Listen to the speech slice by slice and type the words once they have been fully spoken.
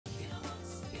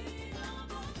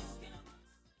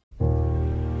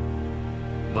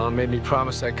Mom made me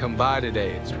promise I'd come by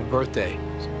today. It's my birthday.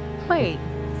 Wait,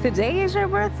 today is your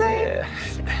birthday? Yeah.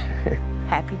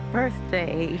 Happy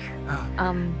birthday.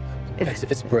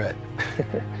 It's Brett.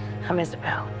 I'm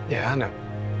Isabel. Yeah, I know.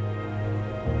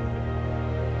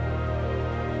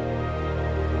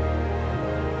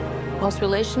 Most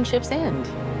relationships end.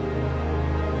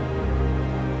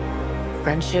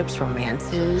 Friendships,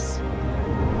 romances,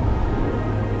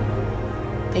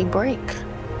 they break.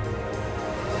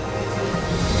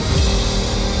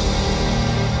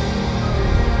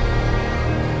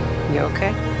 You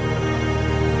okay?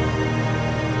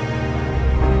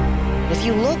 If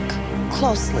you look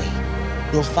closely,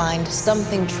 you'll find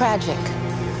something tragic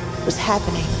was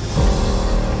happening.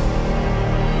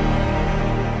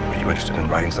 Are you interested in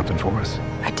writing something for us?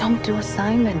 I don't do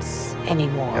assignments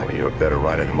anymore. Yeah, well, you're a better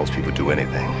writer than most people do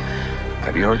anything.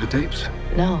 Have you heard the tapes?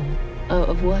 No.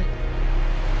 Of what?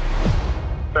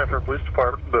 Sanford Police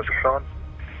Department, this is Sean.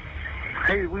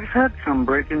 Hey, we've had some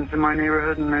break-ins in my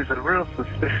neighborhood, and there's a real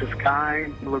suspicious guy.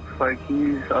 Looks like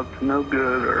he's up to no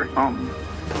good or something.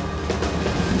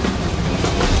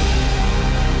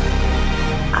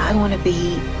 I want to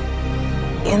be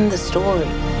in the story.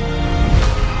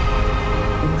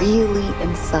 Really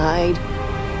inside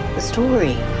the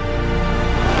story.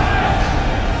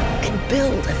 And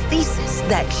build a thesis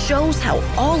that shows how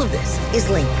all of this is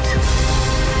linked.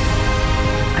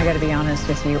 I gotta be honest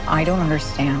with you, I don't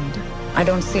understand. I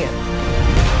don't see it.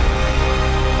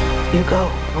 You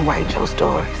go and write your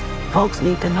stories. Folks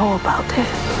need to know about this.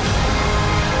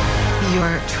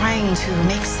 You're trying to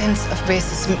make sense of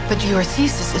racism, but your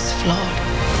thesis is flawed.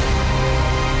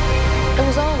 It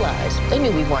was all lies. They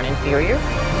knew we weren't inferior.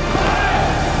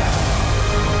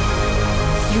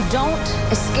 You don't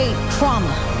escape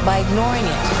trauma by ignoring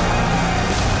it.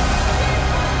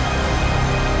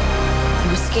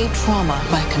 You escape trauma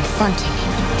by confronting it.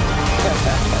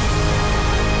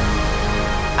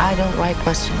 I don't write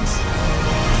questions.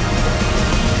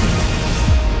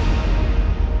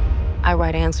 I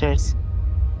write answers.